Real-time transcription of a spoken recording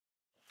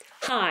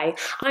Hi,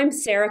 I'm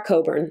Sarah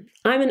Coburn.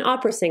 I'm an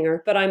opera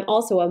singer, but I'm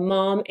also a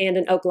mom and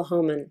an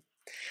Oklahoman.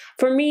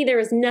 For me, there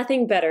is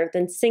nothing better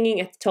than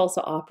singing at the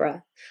Tulsa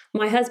Opera.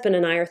 My husband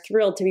and I are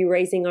thrilled to be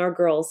raising our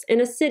girls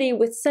in a city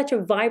with such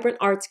a vibrant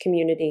arts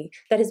community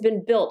that has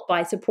been built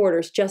by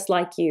supporters just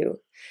like you.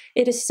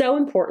 It is so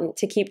important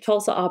to keep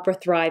Tulsa Opera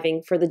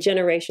thriving for the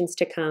generations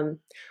to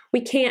come.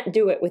 We can't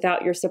do it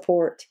without your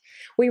support.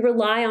 We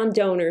rely on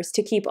donors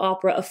to keep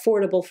opera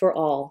affordable for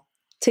all.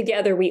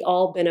 Together, we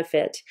all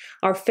benefit,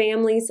 our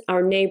families,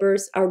 our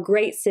neighbors, our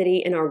great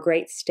city, and our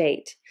great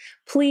state.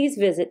 Please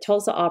visit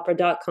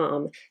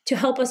tulsaopera.com to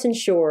help us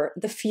ensure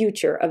the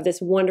future of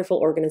this wonderful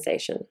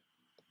organization.